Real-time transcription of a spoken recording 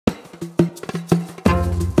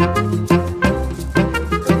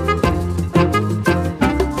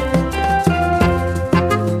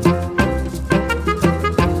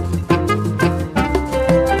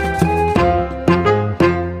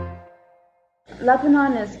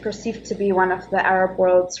Lebanon is perceived to be one of the Arab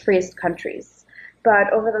world's freest countries,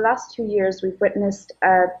 but over the last 2 years, we've witnessed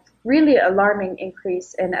a really alarming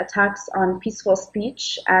increase in attacks on peaceful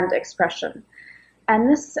speech and expression. And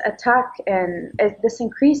this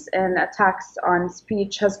increase in attacks on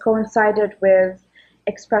speech has coincided with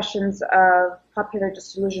expressions of popular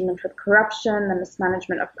disillusionment with corruption, the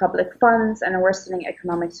mismanagement of public funds, and a worsening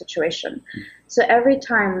economic situation. So every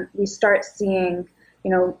time we start seeing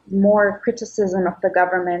more criticism of the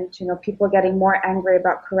government, people getting more angry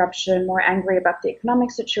about corruption, more angry about the economic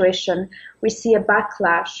situation, we see a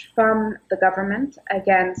backlash from the government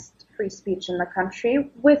against free speech in the country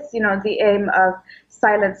with, the aim of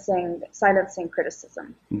silencing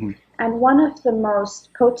criticism. Mm-hmm. And one of the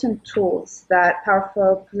most potent tools that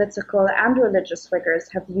powerful political and religious figures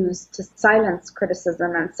have used to silence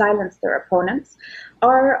criticism and silence their opponents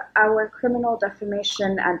are our criminal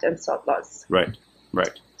defamation and insult laws. Right.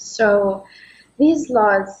 Right. So these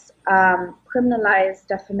laws criminalize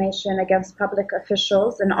defamation against public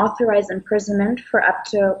officials and authorize imprisonment for up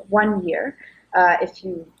to 1 year if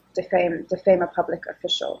you defame a public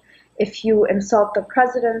official. If you insult the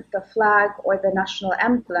president, the flag, or the national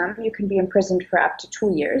emblem, you can be imprisoned for up to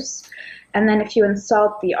 2 years. And then if you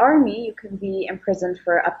insult the army, you can be imprisoned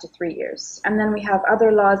for up to 3 years. And then we have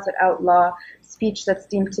other laws that outlaw speech that's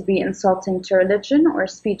deemed to be insulting to religion or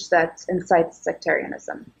speech that incites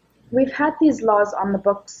sectarianism. We've had these laws on the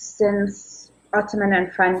books since Ottoman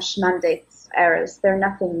and French mandates eras. They're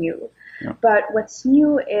nothing new. Yeah. But what's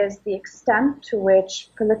new is the extent to which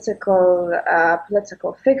political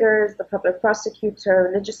figures, the public prosecutor,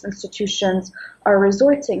 religious institutions are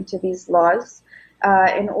resorting to these laws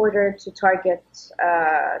in order to target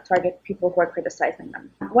people who are criticizing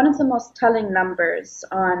them. One of the most telling numbers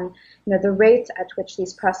on the rate at which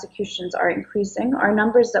these prosecutions are increasing are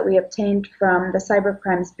numbers that we obtained from the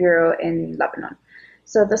Cybercrimes Bureau in Lebanon.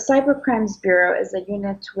 So the Cybercrimes Bureau is a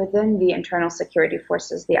unit within the Internal Security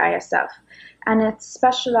Forces, the ISF, and it's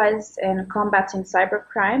specialized in combating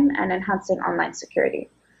cybercrime and enhancing online security.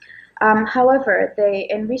 However,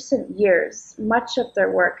 in recent years, much of their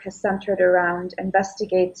work has centered around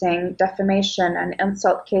investigating defamation and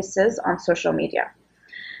insult cases on social media.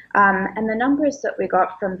 And the numbers that we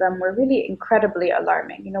got from them were really incredibly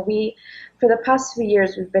alarming. For the past few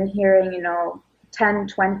years, we've been hearing, 10,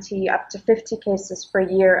 20, up to 50 cases per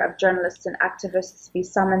year of journalists and activists be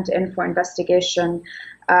summoned in for investigation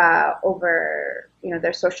over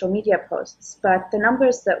their social media posts. But the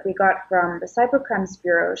numbers that we got from the Cybercrimes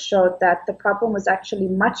Bureau showed that the problem was actually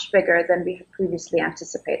much bigger than we had previously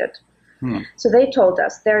anticipated. So they told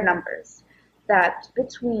us, their numbers, that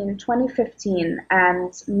between 2015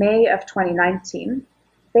 and May of 2019,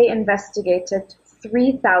 they investigated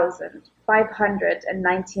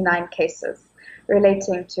 3,599 cases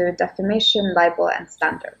relating to defamation, libel, and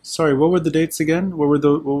slander. Sorry, what were the dates again? What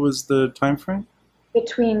was the time frame?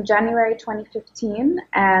 Between January 2015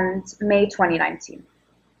 and May 2019.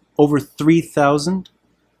 Over 3,000?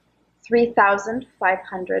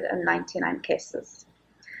 3,599 cases.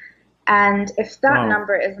 And if that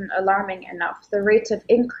number isn't alarming enough, the rate of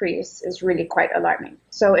increase is really quite alarming.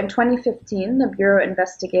 So in 2015, the Bureau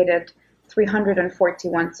investigated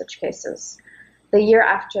 341 such cases. The year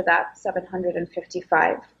after that,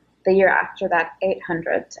 755. The year after that,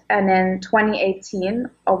 800. And in 2018,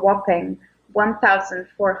 a whopping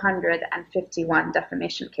 1,451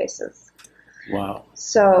 defamation cases. Wow.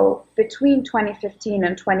 So between 2015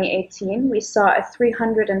 and 2018, we saw a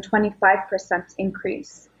 325%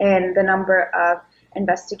 increase in the number of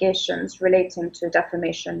investigations relating to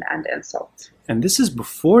defamation and insult. And this is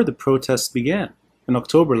before the protests began in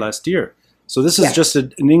October last year. So this is just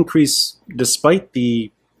an increase despite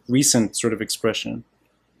the recent sort of expression.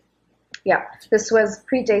 Yeah, this was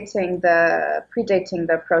predating the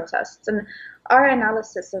protests. And our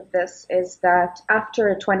analysis of this is that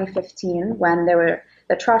after 2015, when there were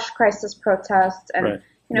the trash crisis protests and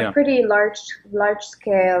pretty large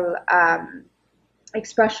scale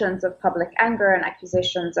expressions of public anger and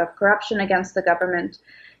accusations of corruption against the government,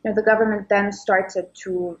 the government then started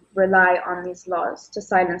to rely on these laws to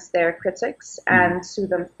silence their critics and sue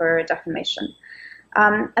them for defamation.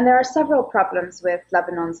 And there are several problems with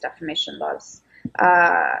Lebanon's defamation laws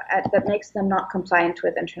that makes them not compliant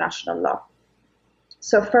with international law.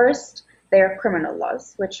 So first, they are criminal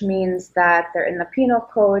laws, which means that they're in the penal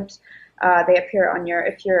code. They appear on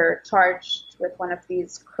if you're charged with one of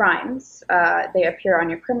these crimes, they appear on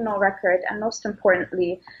your criminal record. And most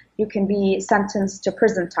importantly, you can be sentenced to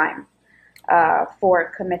prison time for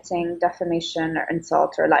committing defamation or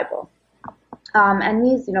insult or libel. And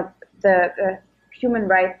these, the Human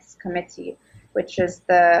Rights Committee which is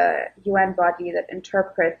the UN body that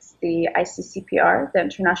interprets the ICCPR, the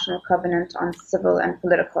International Covenant on Civil and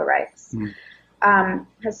Political Rights,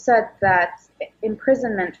 has said that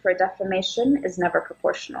imprisonment for defamation is never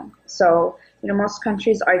proportional. So, most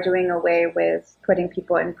countries are doing away with putting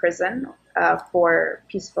people in prison for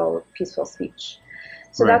peaceful speech.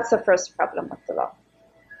 So that's the first problem with the law.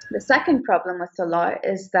 The second problem with the law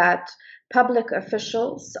is that public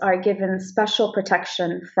officials are given special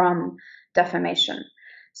protection from defamation.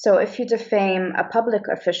 So if you defame a public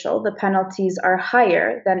official, the penalties are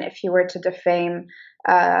higher than if you were to defame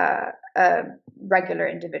a regular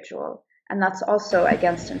individual. And that's also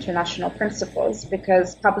against international principles,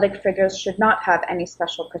 because public figures should not have any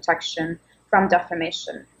special protection from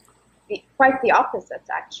defamation. Quite the opposite,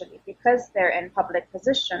 actually, because they're in public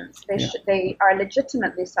positions, they are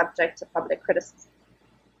legitimately subject to public criticism.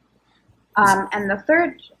 And the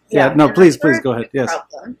third, please go ahead. Yes.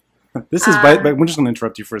 Problem, this is I'm just going to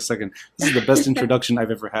interrupt you for a second. This is the best introduction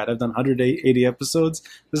I've ever had. I've done 180 episodes.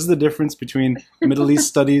 This is the difference between Middle East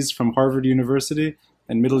Studies from Harvard University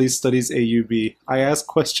and Middle East Studies AUB. I ask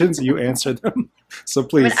questions, you answer them. So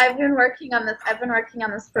please. I've been working on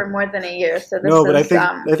this for more than a year. So I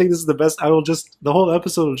think this is the best. The whole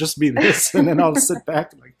episode will just be this, and then I'll sit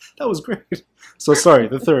back and that was great. So sorry,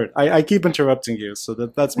 the third. I keep interrupting you, so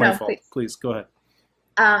that's my fault. Please go ahead.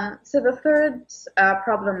 So the third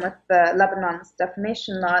problem with Lebanon's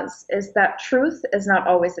defamation laws is that truth is not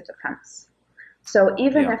always a defense. So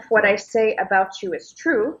even if what I say about you is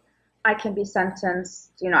true, I can be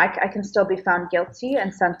sentenced, I can still be found guilty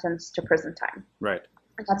and sentenced to prison time. Right.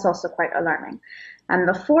 And that's also quite alarming. And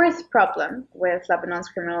the fourth problem with Lebanon's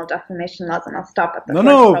criminal defamation laws, and I'll stop at the fourth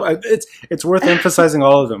problem. It's worth emphasizing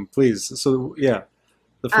all of them, please. So,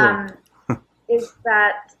 the fourth. Is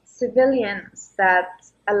that civilians that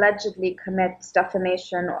allegedly commit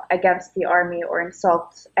defamation against the army or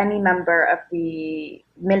insult any member of the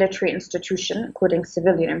military institution, including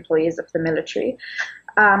civilian employees of the military,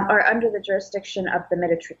 are under the jurisdiction of the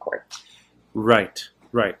military court. Right.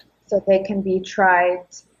 So they can be tried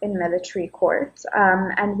in military court.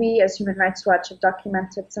 And we, as Human Rights Watch, have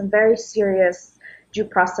documented some very serious due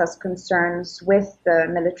process concerns with the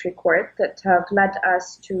military court that have led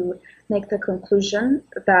us to make the conclusion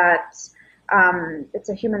that it's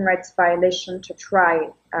a human rights violation to try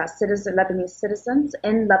Lebanese citizens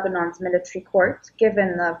in Lebanon's military court,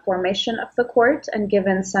 given the formation of the court and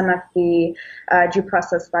given some of the due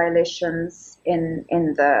process violations in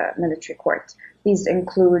the military court. These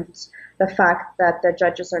include the fact that the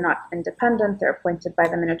judges are not independent, they're appointed by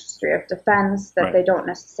the Ministry of Defense, that they don't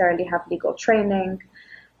necessarily have legal training,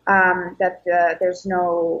 that there's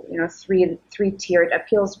no three-tiered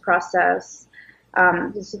appeals process.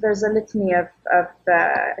 So there's a litany of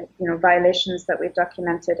violations that we've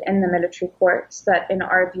documented in the military courts that, in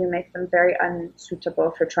our view, make them very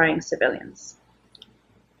unsuitable for trying civilians.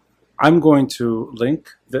 I'm going to link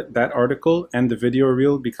that article and the video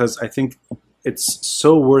reel because I think it's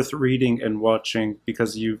so worth reading and watching,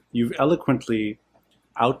 because you've eloquently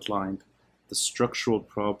outlined the structural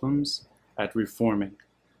problems at reforming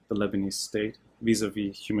the Lebanese state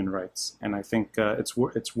vis-a-vis human rights, and I think it's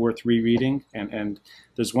worth rereading. And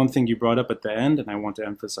there's one thing you brought up at the end, and I want to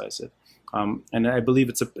emphasize it. And I believe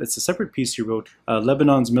it's a separate piece you wrote.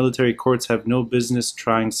 Lebanon's military courts have no business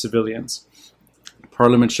trying civilians.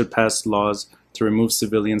 Parliament should pass laws to remove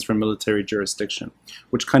civilians from military jurisdiction,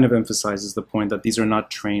 which kind of emphasizes the point that these are not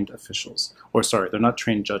trained officials, or sorry, they're not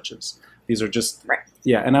trained judges. These are just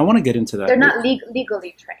and I want to get into that. They're not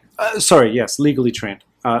legally trained. Legally trained.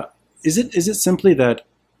 Is it simply that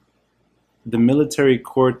the military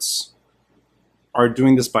courts are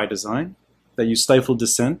doing this by design, that you stifle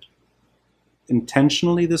dissent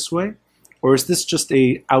intentionally this way, or is this just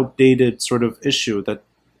a outdated sort of issue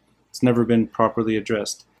that's never been properly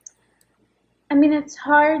addressed? I mean, it's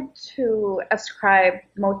hard to ascribe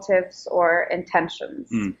motives or intentions.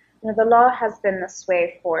 The law has been this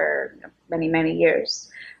way for many, many years.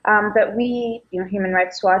 But we, Human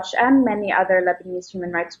Rights Watch and many other Lebanese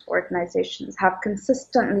human rights organizations have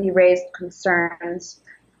consistently raised concerns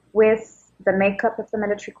with the makeup of the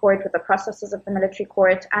military court, with the processes of the military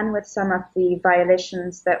court, and with some of the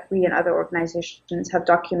violations that we and other organizations have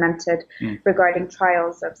documented regarding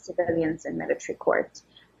trials of civilians in military court.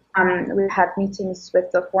 We've had meetings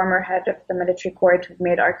with the former head of the military court who've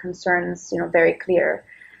made our concerns, very clear.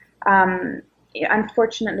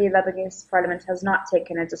 Unfortunately, Lebanese parliament has not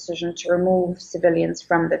taken a decision to remove civilians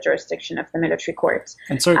from the jurisdiction of the military court.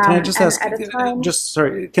 And sorry, can I just ask,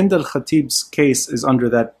 Kind al-Khatib's case is under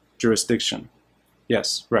that jurisdiction?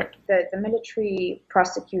 Yes, right. The military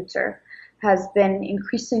prosecutor has been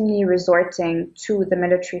increasingly resorting to the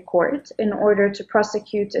military court in order to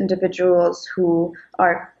prosecute individuals who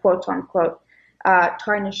are, quote unquote,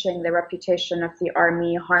 tarnishing the reputation of the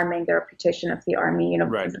army, harming the reputation of the army,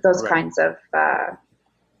 Right. those Right.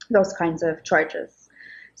 those kinds of charges.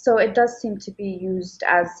 So it does seem to be used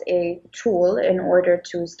as a tool in order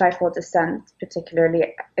to stifle dissent,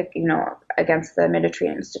 particularly, against the military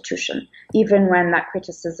institution, even when that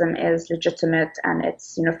criticism is legitimate and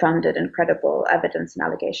it's, founded in credible evidence and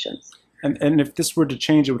allegations. And if this were to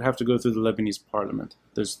change, it would have to go through the Lebanese parliament.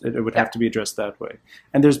 It would have to be addressed that way.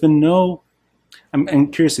 And there's been no.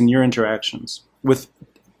 I'm curious in your interactions with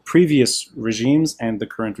previous regimes and the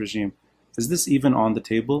current regime. Is this even on the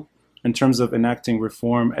table in terms of enacting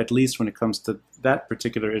reform, at least when it comes to that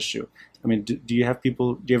particular issue? I mean, do you have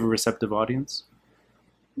a receptive audience?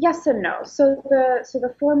 Yes and no. So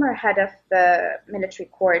the former head of the military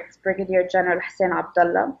court, Brigadier General Hussein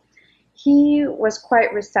Abdullah, he was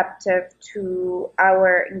quite receptive to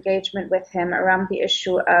our engagement with him around the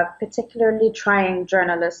issue of particularly trying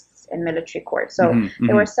journalists in military court. So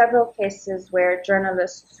there were several cases where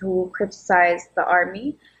journalists who criticized the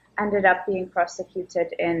army ended up being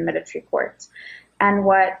prosecuted in military court. And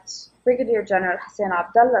what Brigadier General Hussein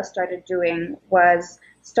Abdullah started doing was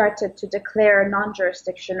started to declare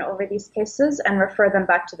non-jurisdiction over these cases and refer them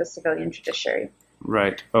back to the civilian judiciary.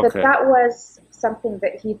 Right. Okay. But that was something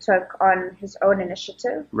that he took on his own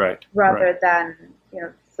initiative, right, rather than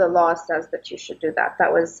the law says that you should do that.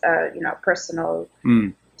 That was a personal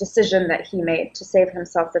decision that he made to save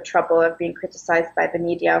himself the trouble of being criticized by the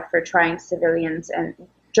media for trying civilians and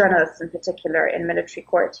journalists in particular in military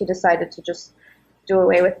court. He decided to just do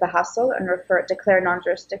away with the hassle and declare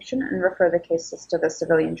non-jurisdiction and refer the cases to the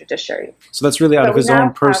civilian judiciary. So that's really out of his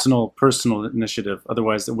own personal initiative.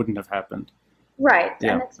 Otherwise, it wouldn't have happened. Right,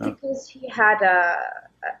 yeah. And it's because he had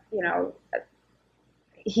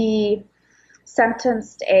he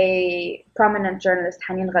sentenced a prominent journalist,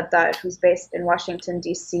 Hanin Ghaddar, who's based in Washington,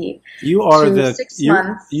 D.C. You are to 6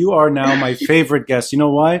 months. You are now my favorite guest. You know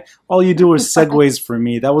why? All you do is segues for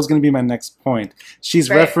me. That was going to be my next point. She's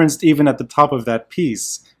referenced even at the top of that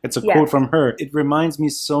piece. It's a quote from her. It reminds me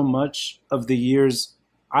so much of the years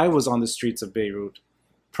I was on the streets of Beirut,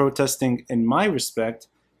 protesting, in my respect,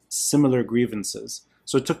 similar grievances.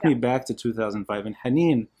 So it took me back to 2005. And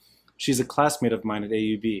Hanin, she's a classmate of mine at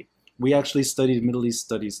AUB. We actually studied Middle East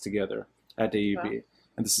studies together at AUB,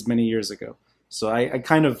 and this is many years ago. So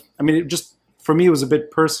for me, it was a bit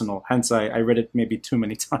personal, hence I read it maybe too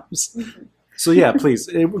many times. So yeah, please,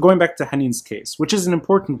 going back to Hanin's case, which is an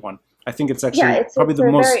important one. I think it's actually probably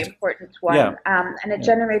the most... very important one, and it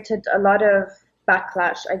generated a lot of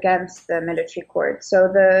backlash against the military court. So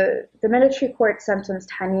the military court sentenced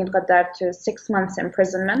Hanin Ghaddar to 6 months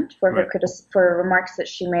imprisonment for for remarks that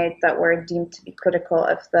she made that were deemed to be critical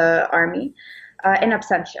of the army. In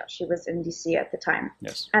absentia, she was in DC at the time.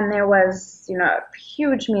 Yes. And there was, a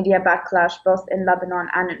huge media backlash both in Lebanon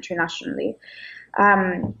and internationally.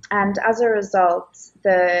 And as a result,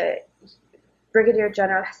 the Brigadier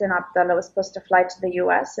General Hussein Abdullah was supposed to fly to the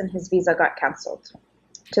U.S. and his visa got cancelled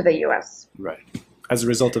to the U.S. Right. As a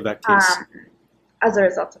result of that case.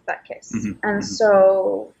 And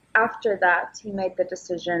so after that, he made the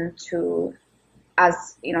decision to,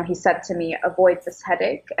 as he said to me, avoid this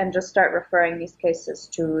headache and just start referring these cases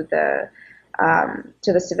to the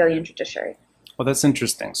civilian judiciary. Well, that's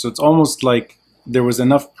interesting. So it's almost like there was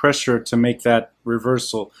enough pressure to make that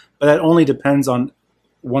reversal, but that only depends on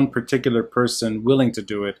one particular person willing to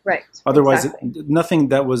do it. Right. Otherwise,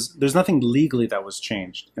 there's nothing legally that was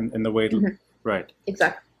changed in the way. Right.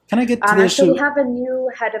 Exactly. Can I get to the issue? So we have a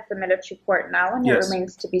new head of the military court now, and it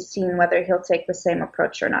remains to be seen whether he'll take the same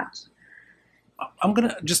approach or not. I'm going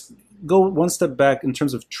to just go one step back in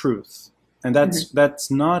terms of truth. And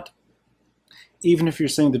that's not, even if you're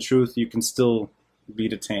saying the truth, you can still be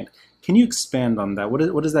detained. Can you expand on that?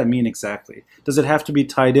 What does that mean exactly? Does it have to be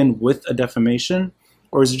tied in with a defamation?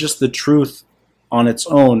 Or is it just the truth on its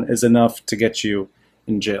own is enough to get you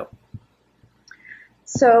in jail?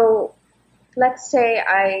 So let's say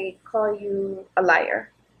I call you a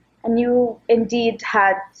liar, and you indeed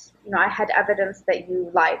had, I had evidence that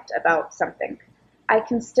you lied about something. I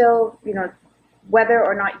can still, whether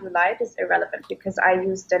or not you lied is irrelevant because I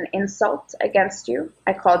used an insult against you.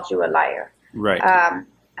 I called you a liar. Right.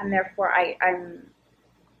 And therefore I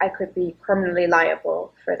could be criminally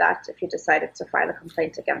liable for that if you decided to file a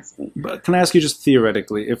complaint against me. But can I ask you just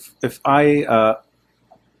theoretically, if I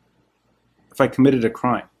committed a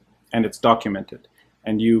crime and it's documented,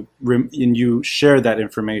 and you share that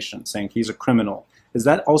information saying he's a criminal, is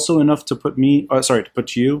that also enough to put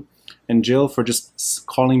you in jail for just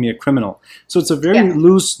calling me a criminal. So it's a very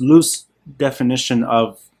Yes. loose definition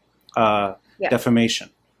of defamation.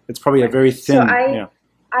 It's probably a very thin.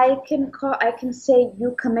 I can say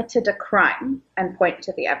you committed a crime and point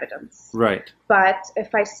to the evidence. Right. But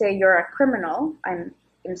if I say you're a criminal, I'm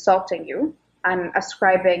insulting you. I'm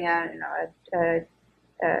ascribing a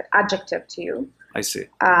adjective to you. I see.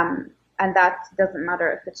 And that doesn't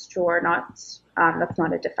matter if it's true or not. That's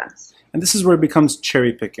not a defense. And this is where it becomes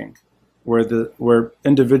cherry picking, where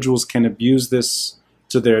individuals can abuse this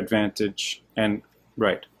to their advantage. And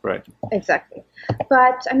right. Exactly.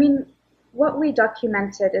 But I mean, what we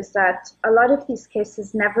documented is that a lot of these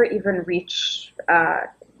cases never even reach.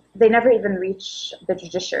 They never even reach the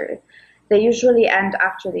judiciary. They usually end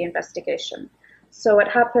after the investigation. So what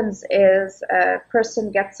happens is a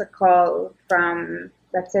person gets a call from,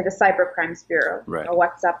 let's say, the Cybercrimes Bureau, right. a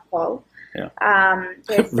WhatsApp call. Yeah.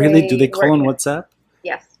 Really? Do they call on WhatsApp?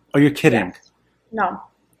 Yes. Oh, you're kidding? Yes. No.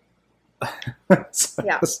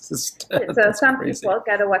 Yeah. So some crazy. people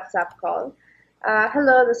get a WhatsApp call.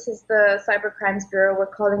 Hello, this is the Cybercrimes Bureau. We're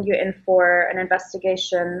calling you in for an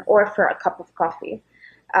investigation or for a cup of coffee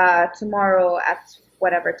tomorrow at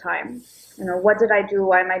whatever time. What did I do?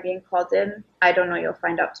 Why am I being called in? I don't know. You'll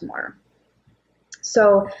find out tomorrow.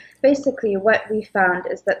 So basically what we found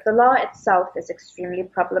is that the law itself is extremely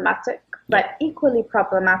problematic, but equally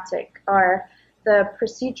problematic are the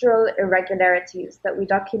procedural irregularities that we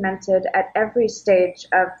documented at every stage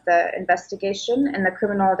of the investigation in the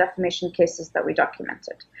criminal defamation cases that we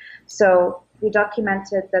documented. So we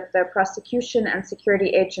documented that the prosecution and security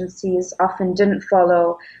agencies often didn't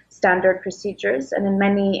follow standard procedures and in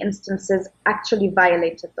many instances actually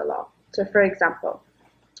violated the law. So for example,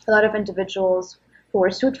 a lot of individuals who were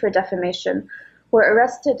sued for defamation were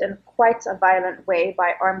arrested in quite a violent way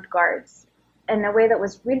by armed guards in a way that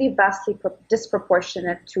was really vastly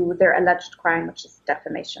disproportionate to their alleged crime, which is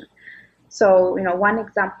defamation. So, one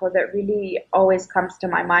example that really always comes to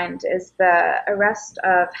my mind is the arrest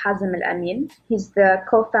of Hazem Al-Amin. He's the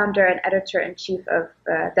co-founder and editor-in-chief of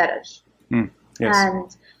Daraj. Yes.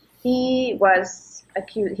 And he was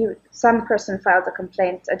accused, some person filed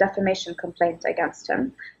a defamation complaint against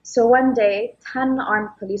him. So one day, 10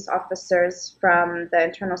 armed police officers from the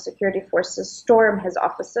internal security forces storm his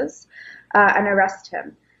offices and arrest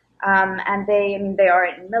him. And they are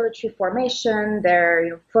in military formation,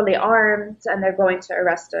 they're fully armed, and they're going to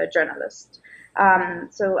arrest a journalist.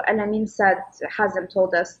 So Al-Amin said, Hazem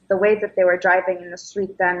told us, the way that they were driving in the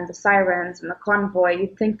street then, the sirens and the convoy,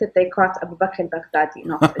 you'd think that they caught Abu Bakr al-Baghdadi,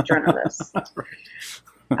 not a journalist.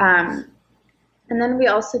 And then we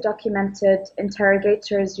also documented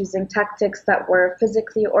interrogators using tactics that were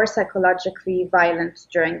physically or psychologically violent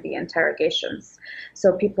during the interrogations.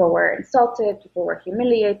 So people were insulted, people were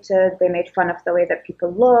humiliated, they made fun of the way that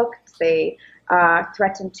people looked, they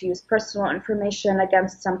threatened to use personal information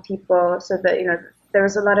against some people, so that there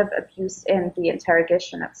was a lot of abuse in the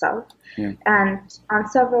interrogation itself. Yeah. And on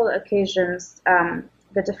several occasions,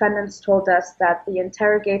 the defendants told us that the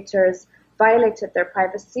interrogators violated their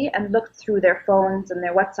privacy and looked through their phones and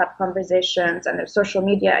their WhatsApp conversations and their social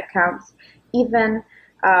media accounts, even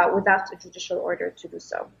without a judicial order to do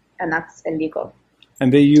so. And that's illegal.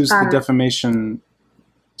 And they used the defamation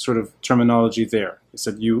sort of terminology there. They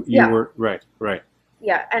said you were right.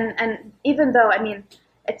 Yeah, and even though,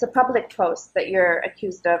 it's a public post that you're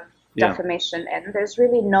accused of defamation in, there's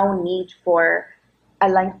really no need for a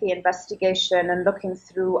lengthy investigation and looking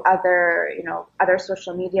through other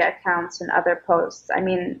social media accounts and other posts.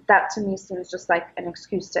 That to me seems just like an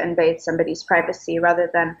excuse to invade somebody's privacy rather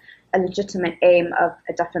than a legitimate aim of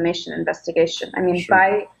a defamation investigation. Sure.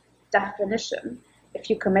 By definition, if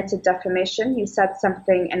you committed defamation, you said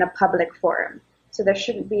something in a public forum. So there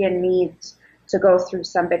shouldn't be a need to go through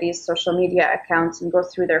somebody's social media accounts and go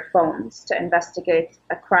through their phones to investigate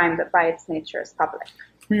a crime that by its nature is public.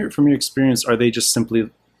 From your experience, are they just simply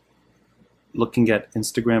looking at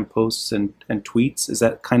Instagram posts and tweets? Is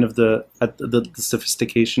that kind of the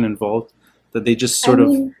sophistication involved? That they just sort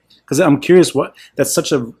of... Because I'm curious, that's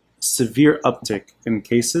such a severe uptick in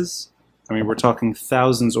cases. We're talking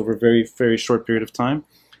thousands over a very, very short period of time.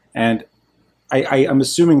 And I'm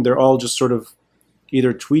assuming they're all just sort of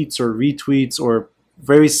either tweets or retweets or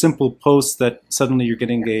very simple posts that suddenly you're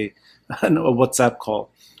getting a WhatsApp call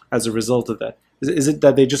as a result of that. Is it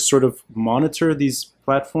that they just sort of monitor these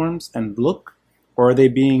platforms and look, or are they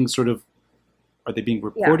being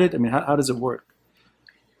reported? Yeah. How does it work?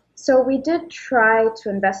 So we did try to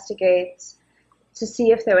investigate to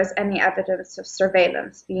see if there was any evidence of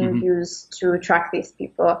surveillance being used to track these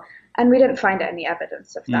people. And we didn't find any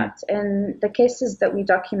evidence of that. In the cases that we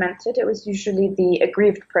documented, it was usually the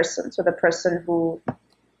aggrieved person, so the person who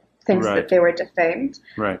thinks that they were defamed,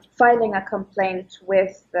 filing a complaint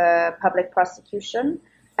with the public prosecution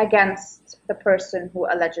against the person who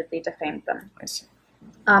allegedly defamed them. I see.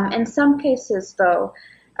 In some cases, though,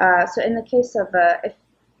 so in the case of if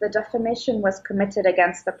the defamation was committed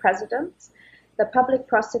against the president, the public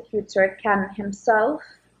prosecutor can himself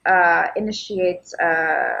initiate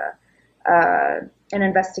an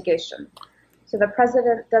investigation. So the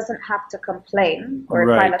president doesn't have to complain or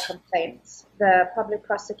file a complaint. The public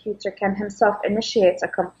prosecutor can himself initiate a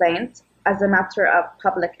complaint as a matter of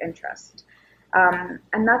public interest.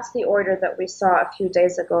 And that's the order that we saw a few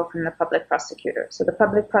days ago from the public prosecutor. So the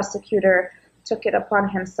public prosecutor took it upon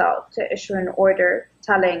himself to issue an order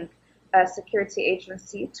telling a security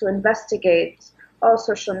agency to investigate all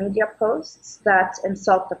social media posts that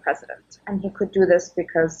insult the president. And he could do this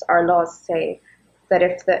because our laws say that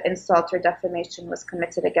if the insult or defamation was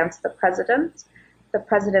committed against the president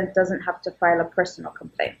doesn't have to file a personal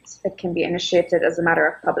complaint. It can be initiated as a matter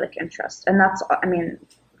of public interest. And that's, I mean,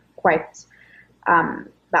 quite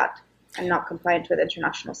bad and not compliant with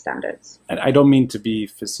international standards. And I don't mean to be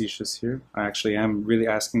facetious here. I actually am really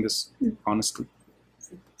asking this honestly.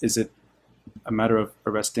 Is it a matter of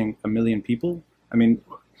arresting 1 million people? I mean,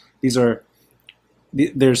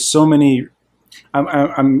 there's so many.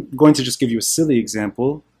 I'm going to just give you a silly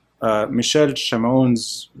example. Michel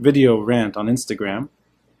Chamoun's video rant on Instagram,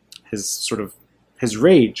 his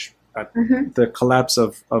rage at the collapse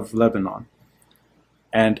of Lebanon.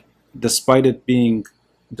 And despite it being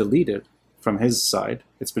deleted from his side,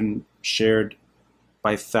 it's been shared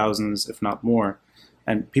by thousands, if not more,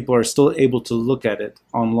 and people are still able to look at it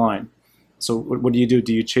online. So what do?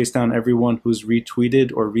 Do you chase down everyone who's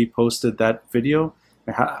retweeted or reposted that video?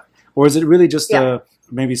 Or is it really just a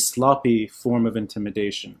maybe sloppy form of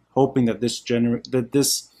intimidation, hoping that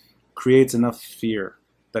this creates enough fear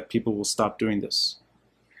that people will stop doing this?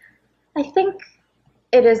 I think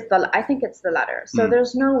it's the latter. So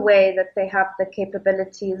there's no way that they have the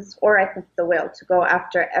capabilities or I think the will to go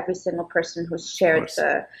after every single person who's shared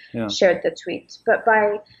the tweet. But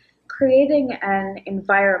by creating an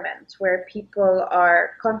environment where people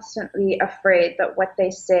are constantly afraid that what they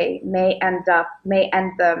say may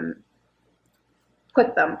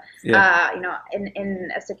put them,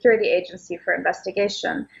 in a security agency for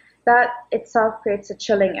investigation, that itself creates a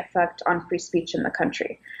chilling effect on free speech in the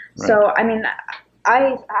country. Right. So, I mean,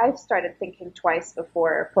 I've started thinking twice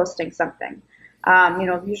before posting something.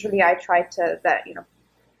 Usually I try to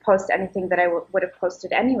post anything that I would have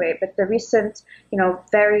posted anyway, but the recent,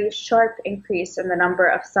 very sharp increase in the number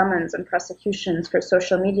of summons and prosecutions for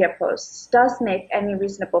social media posts does make any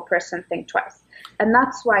reasonable person think twice. And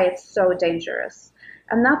that's why it's so dangerous.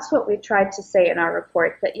 And that's what we tried to say in our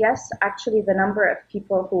report, that yes, actually the number of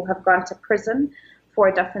people who have gone to prison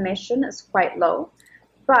for defamation is quite low,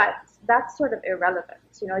 but that's sort of irrelevant.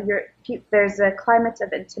 There's a climate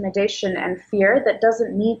of intimidation and fear that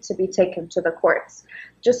doesn't need to be taken to the courts.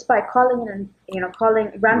 Just by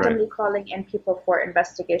randomly calling in people for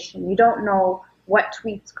investigation, you don't know what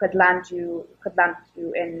tweets could land you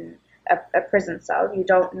in a prison cell. You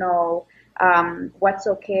don't know what's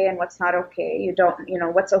okay and what's not okay. You don't,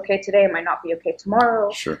 what's okay today might not be okay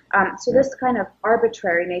tomorrow. Sure. This kind of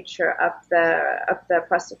arbitrary nature of the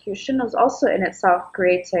prosecution is also in itself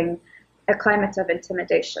creating a climate of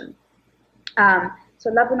intimidation. So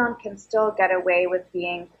Lebanon can still get away with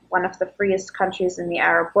being one of the freest countries in the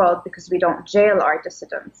Arab world because we don't jail our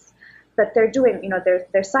dissidents. But they're doing,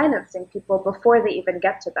 they're silencing people before they even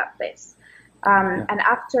get to that place. And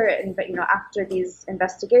after these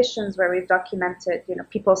investigations where we've documented,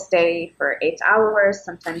 people stay for 8 hours,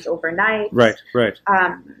 sometimes overnight. Right.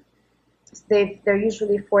 They're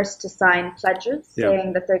usually forced to sign pledges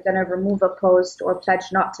saying that they're going to remove a post or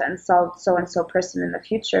pledge not to insult so-and-so person in the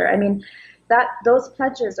future. I mean, those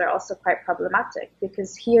pledges are also quite problematic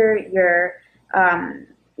because here you're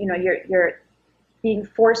being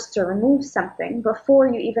forced to remove something before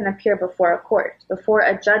you even appear before a court, before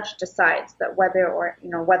a judge decides that whether or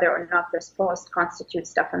not this post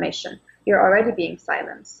constitutes defamation. You're already being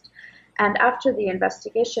silenced. And after the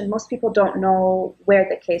investigation, most people don't know where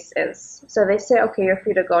the case is. So they say, okay, you're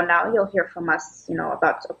free to go now. You'll hear from us,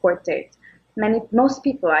 about a court date. Most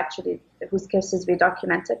people actually, whose cases we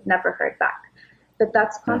documented, never heard back. But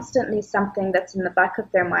that's constantly something that's in the back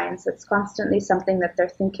of their minds. That's constantly something that they're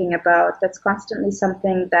thinking about. That's constantly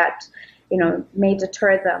something that, may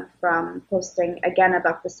deter them from posting again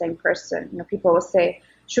about the same person. People will say,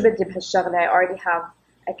 "Shu badi b'hashshagla,"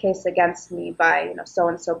 I a case against me by, so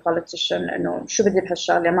and so politician, I'm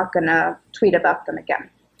not gonna tweet about them again,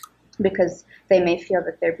 because they may feel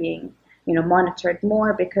that they're being, monitored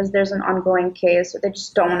more because there's an ongoing case, or they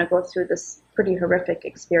just don't want to go through this pretty horrific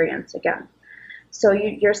experience again. So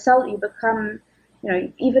you become,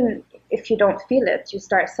 even if you don't feel it, you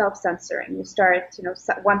start self-censoring. You start,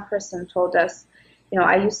 one person told us,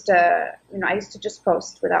 I used to just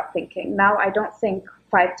post without thinking. Now I don't think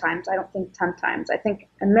 5 times, I don't think 10 times, I think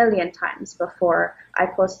 1,000,000 times before I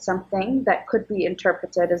post something that could be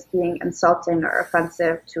interpreted as being insulting or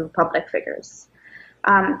offensive to public figures.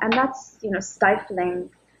 And that's, stifling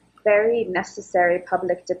very necessary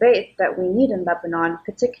public debate that we need in Lebanon,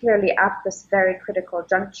 particularly at this very critical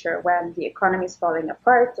juncture when the economy is falling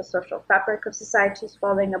apart, the social fabric of society is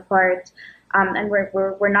falling apart, and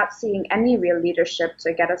we're not seeing any real leadership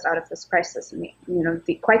to get us out of this crisis. And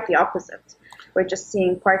quite the opposite. We're just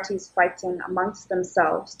seeing parties fighting amongst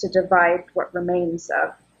themselves to divide what remains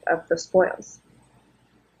of the spoils.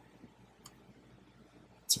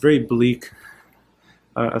 It's a very bleak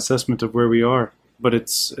assessment of where we are. But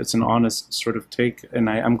it's an honest sort of take, and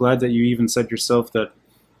I'm glad that you even said yourself that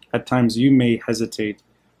at times you may hesitate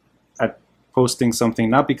at posting something,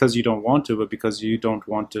 not because you don't want to, but because you don't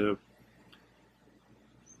want to.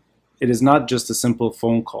 It is not just a simple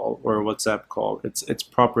phone call or a WhatsApp call. It's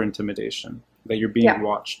proper intimidation that you're being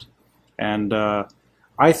watched, and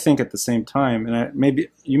I think at the same time, and maybe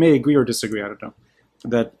you may agree or disagree, I don't know,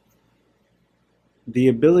 that the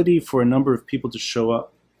ability for a number of people to show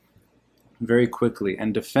up very quickly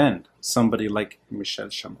and defend somebody like Michel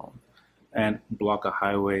Chamon and block a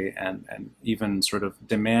highway and even sort of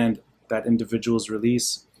demand that individual's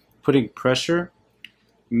release, putting pressure,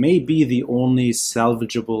 may be the only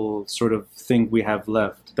salvageable sort of thing we have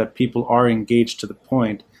left, that people are engaged to the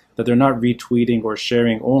point that they're not retweeting or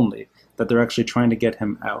sharing only, that they're actually trying to get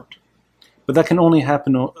him out. But that can only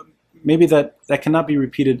happen, maybe that cannot be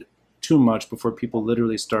repeated too much before people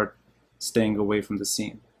literally start staying away from the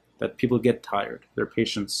scene. That people get tired, their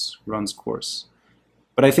patience runs course.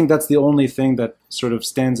 But I think that's the only thing that sort of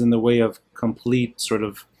stands in the way of complete sort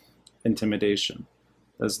of intimidation.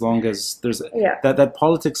 As long as there's that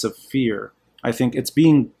politics of fear, I think it's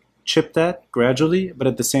being chipped at gradually, but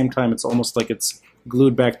at the same time, it's almost like it's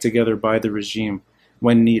glued back together by the regime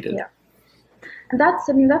when needed. Yeah. And that's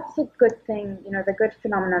a good thing, the good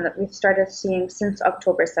phenomenon that we've started seeing since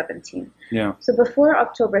October 17. Yeah. So before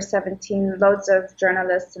October 17, loads of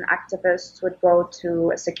journalists and activists would go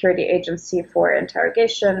to a security agency for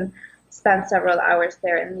interrogation, spend several hours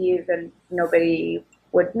there and leave, and nobody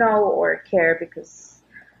would know or care because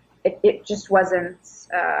it just wasn't,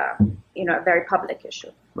 a very public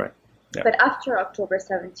issue. Right. Yeah. But after October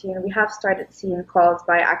 17, we have started seeing calls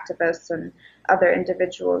by activists and other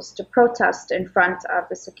individuals to protest in front of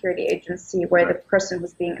the security agency where the person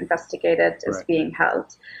who's being investigated is being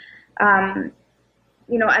held. And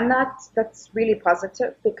that's really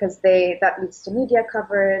positive because that leads to media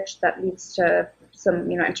coverage, that leads to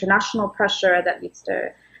some, international pressure, that leads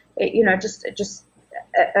to, just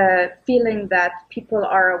a feeling that people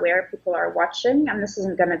are aware, people are watching, and this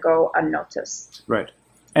isn't going to go unnoticed. Right.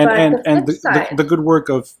 And the good work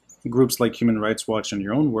of groups like Human Rights Watch and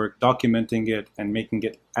your own work, documenting it and making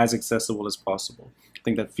it as accessible as possible. I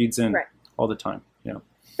think that feeds in all the time. Yeah.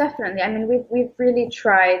 Definitely. I mean, we've really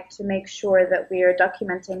tried to make sure that we are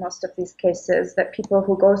documenting most of these cases, that people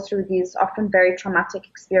who go through these often very traumatic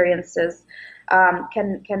experiences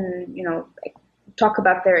can talk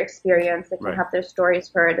about their experience, they can have their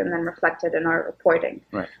stories heard and then reflected in our reporting.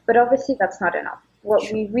 Right. But obviously that's not enough. What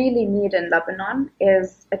we really need in Lebanon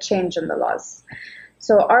is a change in the laws.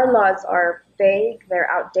 So our laws are vague, they're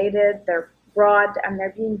outdated, they're broad, and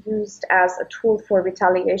they're being used as a tool for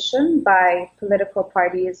retaliation by political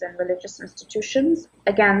parties and religious institutions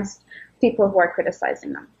against people who are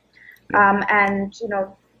criticizing them.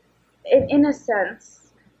 In a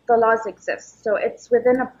sense, the laws exist. So it's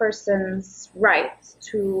within a person's right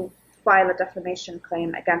to file a defamation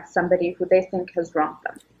claim against somebody who they think has wronged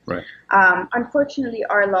them. Right. Unfortunately,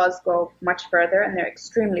 our laws go much further, and they're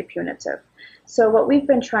extremely punitive. So what we've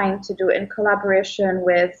been trying to do in collaboration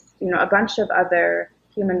with, a bunch of other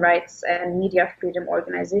human rights and media freedom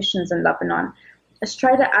organizations in Lebanon is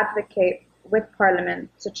try to advocate with Parliament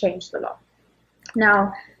to change the law.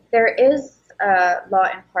 Now, there is a law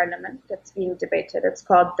in Parliament that's being debated. It's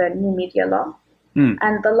called the New Media Law.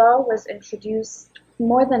 And the law was introduced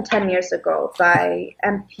more than 10 years ago by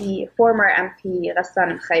former MP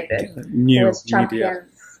Ghassan Khaibir, who has championed,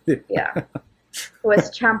 who has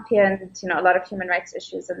championed, a lot of human rights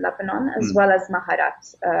issues in Lebanon, as well as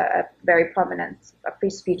Maharat, a very prominent free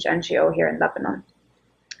speech NGO here in Lebanon.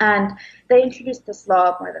 And they introduced this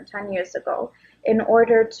law more than 10 years ago in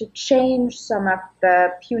order to change some of the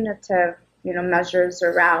punitive measures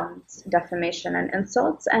around defamation and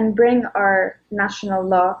insults and bring our national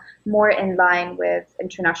law more in line with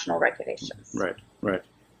international regulations. Right, right.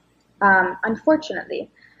 Unfortunately,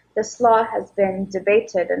 this law has been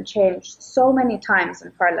debated and changed so many times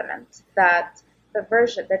in Parliament that the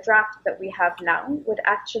draft that we have now would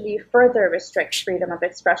actually further restrict freedom of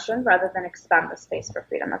expression rather than expand the space for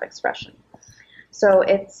freedom of expression. So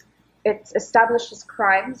it establishes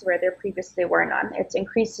crimes where there previously were none. It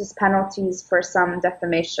increases penalties for some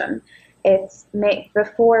defamation.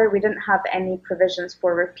 Before we didn't have any provisions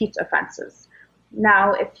for repeat offenses.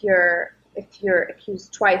 Now, if you're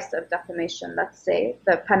accused twice of defamation, let's say,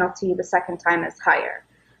 the penalty the second time is higher.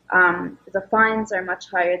 The fines are much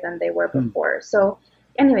higher than they were before. So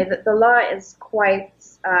anyway, the law is quite,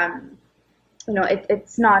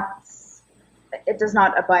 it does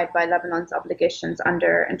not abide by Lebanon's obligations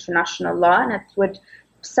under international law, and it would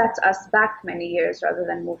set us back many years rather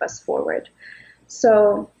than move us forward.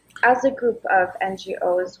 So as a group of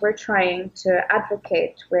NGOs, we're trying to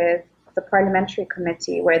advocate with the parliamentary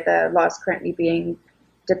committee where the law is currently being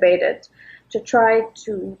debated to try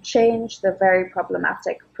to change the very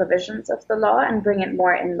problematic provisions of the law and bring it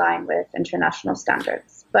more in line with international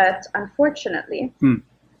standards. But unfortunately,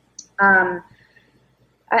 and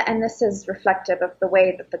this is reflective of the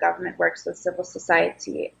way that the government works with civil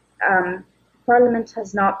society, Parliament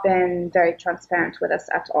has not been very transparent with us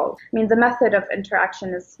at all. I mean, the method of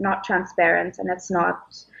interaction is not transparent, and it's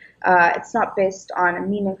not based on a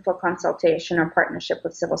meaningful consultation or partnership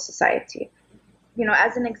with civil society.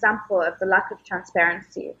 As an example of the lack of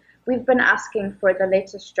transparency, we've been asking for the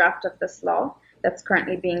latest draft of this law that's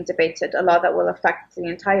currently being debated, a law that will affect the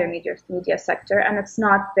entire media sector, and it's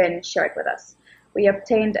not been shared with us. We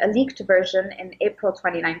obtained a leaked version in April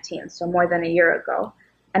 2019, so more than a year ago,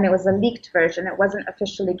 and it was a leaked version. It wasn't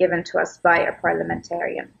officially given to us by a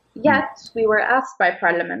parliamentarian. Yet, we were asked by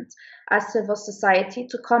Parliament as civil society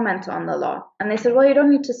to comment on the law. And they said, well, you don't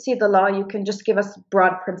need to see the law, you can just give us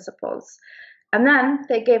broad principles. And then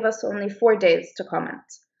they gave us only 4 days to comment.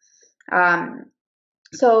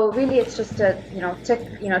 So really, it's just a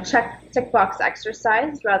tick box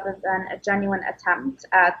exercise rather than a genuine attempt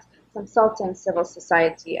at consulting civil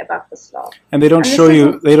society about this law. And they don't show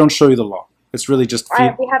you the law. It's really just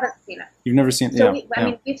we haven't seen it. You've never seen it. So I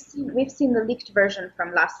mean, we've seen the leaked version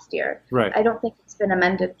from last year. Right. I don't think it's been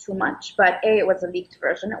amended too much, but it was a leaked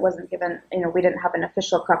version. It wasn't given. We didn't have an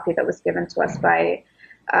official copy that was given to us by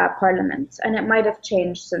Parliament, and it might have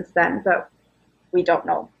changed since then, but we don't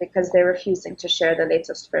know because they're refusing to share the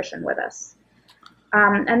latest version with us.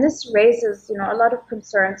 And this raises, a lot of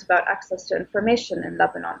concerns about access to information in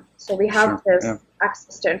Lebanon. So we have this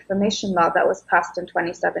access to information law that was passed in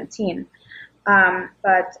 2017,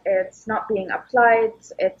 but it's not being applied.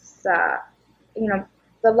 It's, the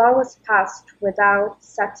law was passed without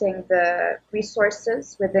setting the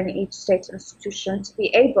resources within each state institution to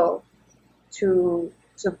be able to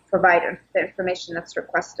provide the information that's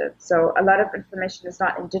requested. So a lot of information is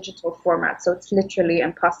not in digital format, so it's literally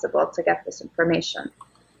impossible to get this information.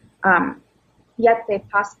 Yet they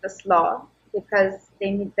passed this law because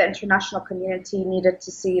the international community needed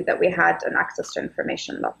to see that we had an access to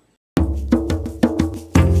information law.